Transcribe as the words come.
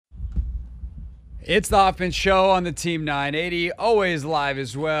It's the Hoffman Show on the Team 980, always live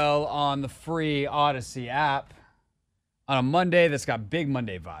as well on the free Odyssey app on a Monday that's got big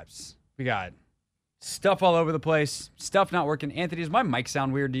Monday vibes. We got stuff all over the place, stuff not working. Anthony, does my mic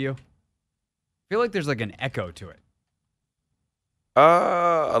sound weird to you? I feel like there's like an echo to it.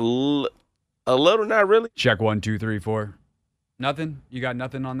 A little, not really. Check 1, 2, 3, 4. Nothing? You got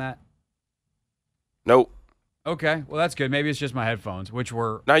nothing on that? Nope. Okay, well, that's good. Maybe it's just my headphones, which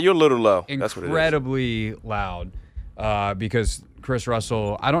were Now you're a little low. That's what it is. Incredibly loud because Chris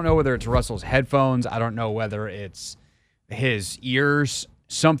Russell, I don't know whether it's Russell's headphones. I don't know whether it's his ears.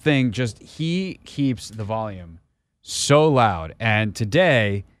 Something just, he keeps the volume so loud. And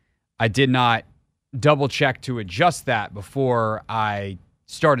today, I did not double check to adjust that before I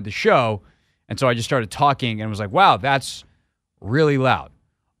started the show. And so I just started talking and was like, wow, that's really loud.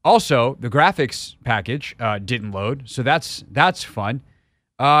 Also, the graphics package didn't load, so that's fun.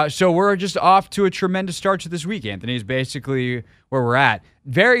 So we're just off to a tremendous start to this week, Anthony, is basically where we're at.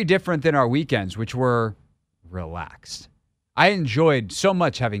 Very different than our weekends, which were relaxed. I enjoyed so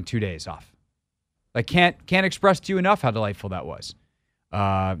much having 2 days off. I can't express to you enough how delightful that was.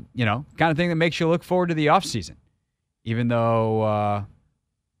 Kind of thing that makes you look forward to the off season, even though,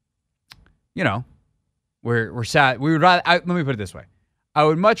 we're sad. We would rather. Let me put it this way. I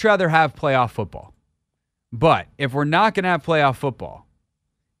would much rather have playoff football. But if we're not going to have playoff football,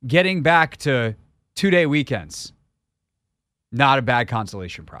 getting back to 2-day weekends, not a bad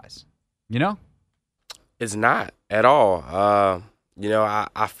consolation prize. You know? It's not at all.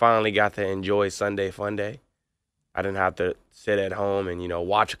 I finally got to enjoy Sunday Fun Day. I didn't have to sit at home and,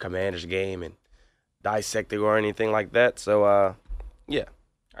 watch a Commanders game and dissect it or anything like that. So, I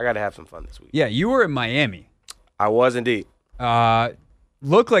got to have some fun this week. Yeah, you were in Miami. I was indeed.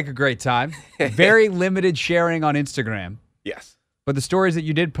 Looked like a great time. Very limited sharing on Instagram. Yes. But the stories that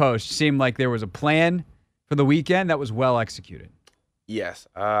you did post seemed like there was a plan for the weekend that was well executed. Yes.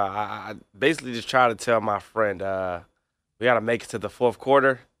 I basically just tried to tell my friend we got to make it to the fourth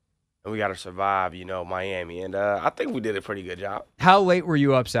quarter and we got to survive, Miami. And I think we did a pretty good job. How late were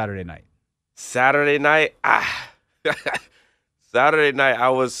you up Saturday night? Saturday night? Saturday night,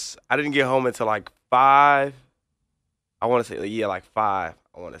 I didn't get home until like 5. I want to say, like 5,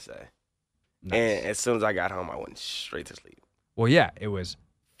 I want to say. Nice. And as soon as I got home, I went straight to sleep. Well, yeah, it was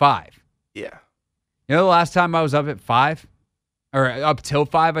 5. Yeah. You know the last time I was up at 5? Or up till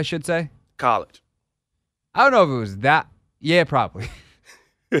 5, I should say? College. I don't know if it was that. Yeah, probably.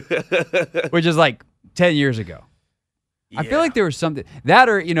 Which is like 10 years ago. Yeah. I feel like there was something. That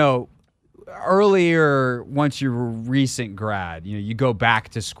or, earlier, once you're a recent grad, you go back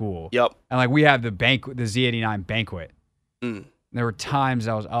to school. Yep. And like we have the Z89 banquet. Mm. There were times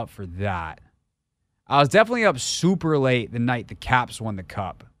I was up for that. I was definitely up super late the night the Caps won the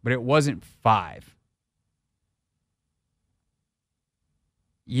Cup, but it wasn't 5.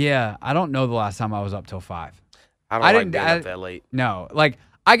 Yeah, I don't know the last time I was up till 5. I didn't like being up that late. No, like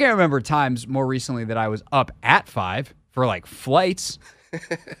I can remember times more recently that I was up at 5 for like flights.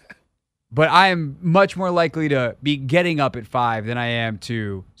 But I am much more likely to be getting up at 5 than I am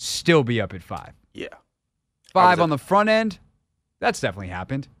to still be up at 5. Yeah. 5 on the front end, that's definitely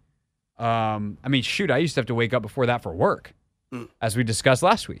happened. I used to have to wake up before that for work, as we discussed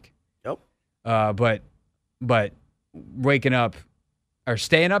last week. Yep. But waking up or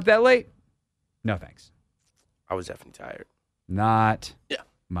staying up that late, no thanks. I was definitely tired. Not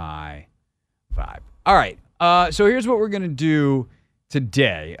my vibe. All right, so here's what we're going to do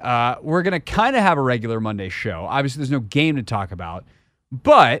today. We're going to kind of have a regular Monday show. Obviously, there's no game to talk about,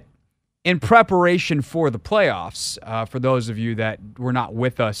 but in preparation for the playoffs, for those of you that were not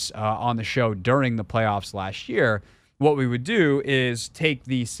with us on the show during the playoffs last year, what we would do is take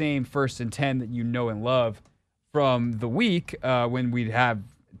the same 1st and 10 that you know and love from the week when we'd have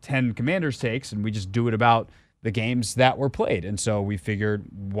 10 Commanders takes, and we just do it about the games that were played. And so we figured,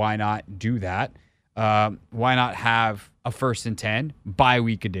 why not do that? Why not have a 1st and 10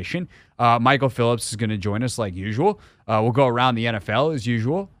 bye-week edition? Michael Phillips is going to join us like usual. We'll go around the NFL as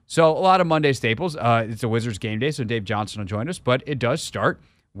usual. So a lot of Monday staples. It's a Wizards game day, so Dave Johnson will join us. But it does start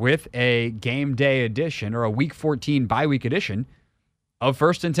with a game day edition or a Week 14 bye-week edition of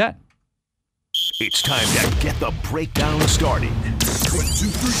 1st and 10. It's time to get the breakdown started. 1, 2,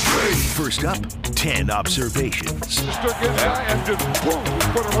 3. First up, 10 observations. Just took it and just boom, just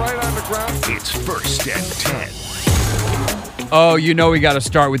put it right on the ground. It's 1st and 10. Oh, we got to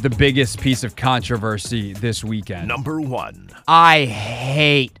start with the biggest piece of controversy this weekend. Number 1. I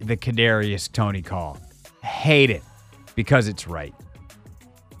hate the Kadarius Toney call. Hate it because it's right.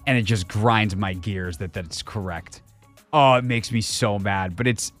 And it just grinds my gears that it's correct. Oh, it makes me so mad, but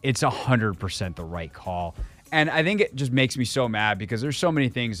it's 100% the right call. And I think it just makes me so mad because there's so many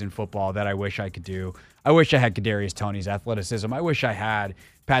things in football that I wish I could do. I wish I had Kadarius Toney's athleticism. I wish I had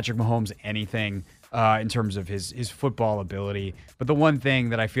Patrick Mahomes' anything in terms of his football ability. But the one thing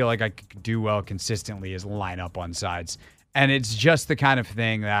that I feel like I could do well consistently is line up on sides. And it's just the kind of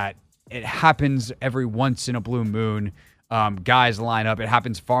thing that it happens every once in a blue moon. Guys line up. It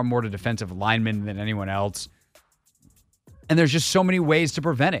happens far more to defensive linemen than anyone else. And there's just so many ways to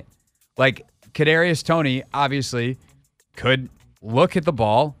prevent it. Like, Kadarius Toney obviously could look at the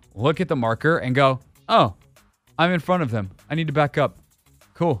ball, look at the marker, and go, oh, I'm in front of them. I need to back up.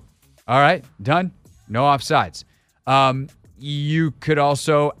 Cool. All right, done. No offsides. You could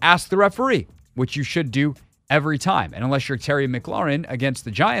also ask the referee, which you should do every time. And unless you're Terry McLaurin against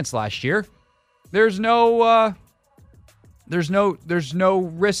the Giants last year, there's no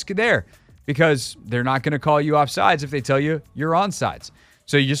risk there because they're not going to call you offsides if they tell you you're onsides.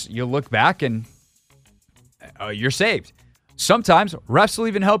 So you look back and you're saved. Sometimes refs will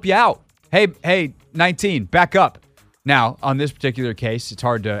even help you out. Hey, 19, back up. Now, on this particular case, it's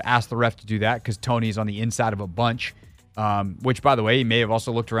hard to ask the ref to do that because Tony's on the inside of a bunch, which, by the way, he may have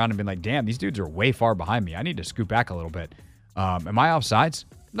also looked around and been like, damn, these dudes are way far behind me. I need to scoot back a little bit. Am I offsides?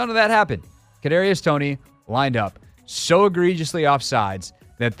 None of that happened. Kadarius Toney lined up so egregiously offsides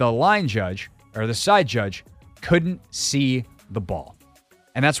that the line judge, or the side judge, couldn't see the ball.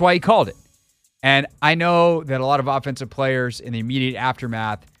 And that's why he called it. And I know that a lot of offensive players in the immediate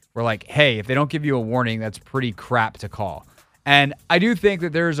aftermath were like, hey, if they don't give you a warning, that's pretty crap to call. And I do think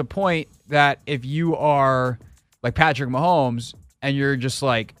that there's a point that if you are like Patrick Mahomes and you're just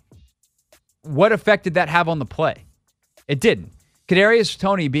like, what effect did that have on the play? It didn't. Kadarius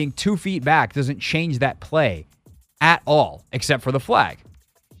Toney being 2 feet back doesn't change that play at all, except for the flag.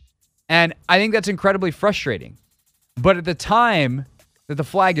 And I think that's incredibly frustrating. But at the time that the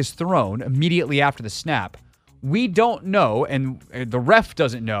flag is thrown, immediately after the snap, we don't know, and the ref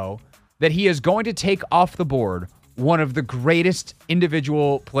doesn't know, that he is going to take off the board one of the greatest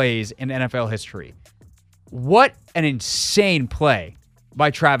individual plays in NFL history. What an insane play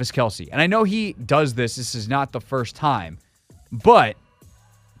by Travis Kelce. And I know he does this. This is not the first time. But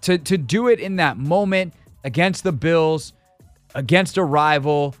to do it in that moment against the Bills, against a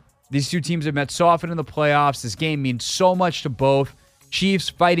rival, these two teams have met so often in the playoffs. This game means so much to both. Chiefs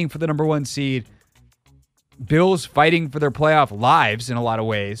fighting for the number 1 seed. Bills fighting for their playoff lives in a lot of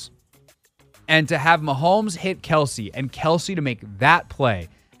ways. And to have Mahomes hit Kelce and Kelce to make that play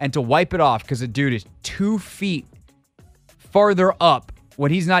and to wipe it off because the dude is 2 feet farther up when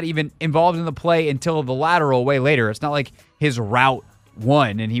he's not even involved in the play until the lateral way later. It's not like his route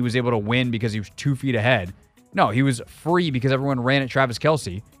won and he was able to win because he was 2 feet ahead. No, he was free because everyone ran at Travis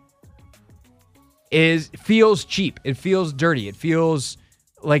Kelce. Feels cheap. It feels dirty. It feels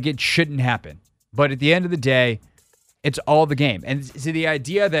like it shouldn't happen. But at the end of the day, it's all the game. And see, the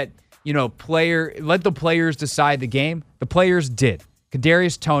idea that, let the players decide the game, the players did.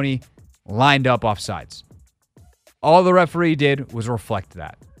 Kadarius Toney lined up offsides. All the referee did was reflect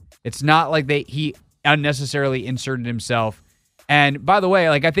that. It's not like he unnecessarily inserted himself. And by the way,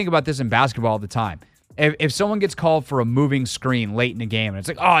 I think about this in basketball all the time. If someone gets called for a moving screen late in the game, and it's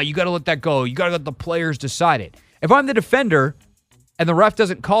like, oh, you got to let that go. You got to let the players decide it. If I'm the defender and the ref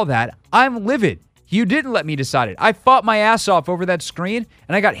doesn't call that, I'm livid. You didn't let me decide it. I fought my ass off over that screen,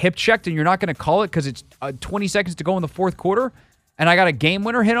 and I got hip checked, and you're not going to call it because it's 20 seconds to go in the fourth quarter, and I got a game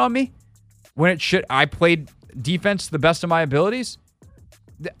winner hit on me when I played defense to the best of my abilities.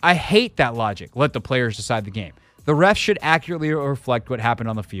 I hate that logic. Let the players decide the game. The ref should accurately reflect what happened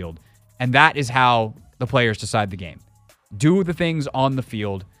on the field, and that is how the players decide the game. Do the things on the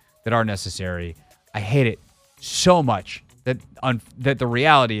field that are necessary. I hate it so much that the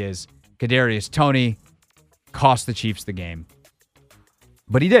reality is Kadarius Toney cost the Chiefs the game.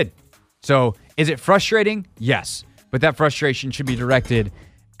 But he did. So is it frustrating? Yes. But that frustration should be directed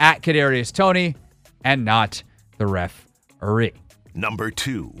at Kadarius Toney and not the referee. Number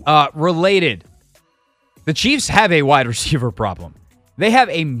 2. Related. The Chiefs have a wide receiver problem. They have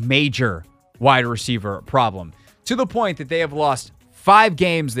a major wide receiver problem to the point that they have lost 5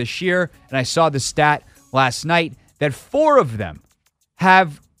 games this year. And I saw the stat last night that 4 of them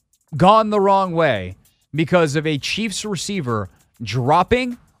have gone the wrong way because of a Chiefs receiver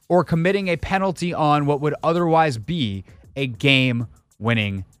dropping or committing a penalty on what would otherwise be a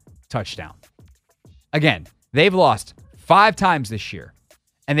game-winning touchdown. Again, they've lost 5 times this year,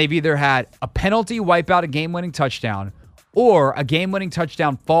 and they've either had a penalty wipe out a game-winning touchdown or a game-winning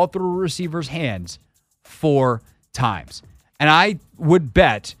touchdown fall through a receiver's hands 4 times. And I would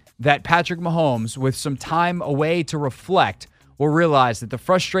bet that Patrick Mahomes, with some time away to reflect, will realize that the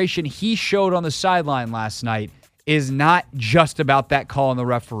frustration he showed on the sideline last night is not just about that call on the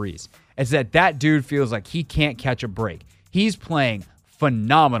referees. It's that dude feels like he can't catch a break. He's playing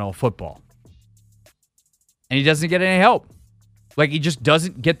phenomenal football. And he doesn't get any help. Like, he just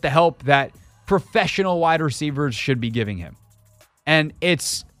doesn't get the help that professional wide receivers should be giving him. And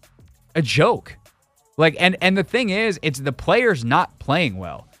it's a joke. Like, and the thing is, it's the players not playing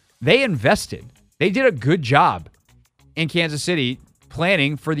well. They invested. They did a good job in Kansas City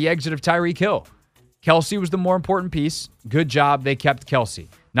planning for the exit of Tyreek Hill. Kelsey was the more important piece. Good job. They kept Kelsey.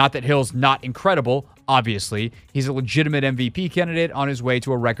 Not that Hill's not incredible, obviously. He's a legitimate MVP candidate on his way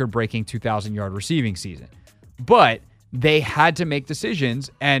to a record-breaking 2,000-yard receiving season. But they had to make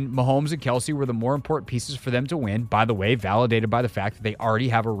decisions, and Mahomes and Kelsey were the more important pieces for them to win. By the way, validated by the fact that they already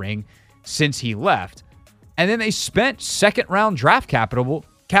have a ring since he left. And then they spent second-round draft capital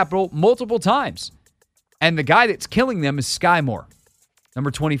multiple times. And the guy that's killing them is Sky Moore,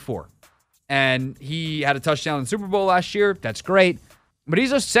 number 24. And he had a touchdown in the Super Bowl last year. That's great. But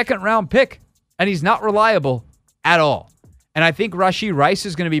he's a second-round pick, and he's not reliable at all. And I think Rashee Rice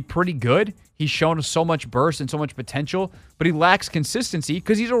is going to be pretty good. He's shown so much burst and so much potential, but he lacks consistency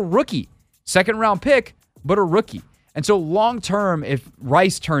because he's a rookie. Second-round pick, but a rookie. And so long-term, if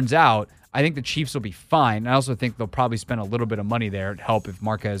Rice turns out, I think the Chiefs will be fine. I also think they'll probably spend a little bit of money there to help if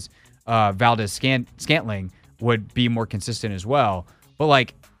Marquez Valdes-Scantling would be more consistent as well. But,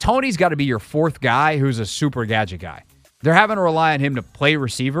 like, Toney's got to be your fourth guy who's a super gadget guy. They're having to rely on him to play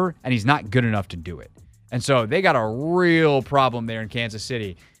receiver, and he's not good enough to do it. And so they got a real problem there in Kansas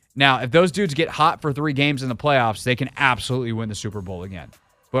City. Now, if those dudes get hot for 3 games in the playoffs, they can absolutely win the Super Bowl again.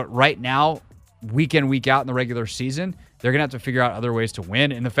 But right now, week in, week out in the regular season, they're going to have to figure out other ways to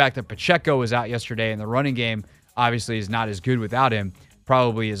win. And the fact that Pacheco was out yesterday and the running game obviously is not as good without him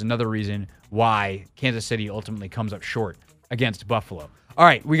probably is another reason why Kansas City ultimately comes up short against Buffalo. All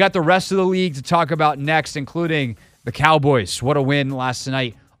right, we got the rest of the league to talk about next, including the Cowboys. What a win last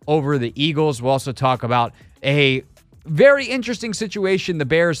night over the Eagles. We'll also talk about a very interesting situation the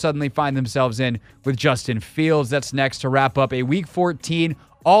Bears suddenly find themselves in with Justin Fields. That's next to wrap up a Week 14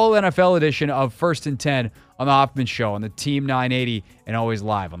 All-NFL edition of First and 10 on the Hoffman Show on the Team 980 and always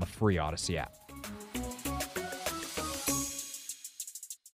live on the free Odyssey app.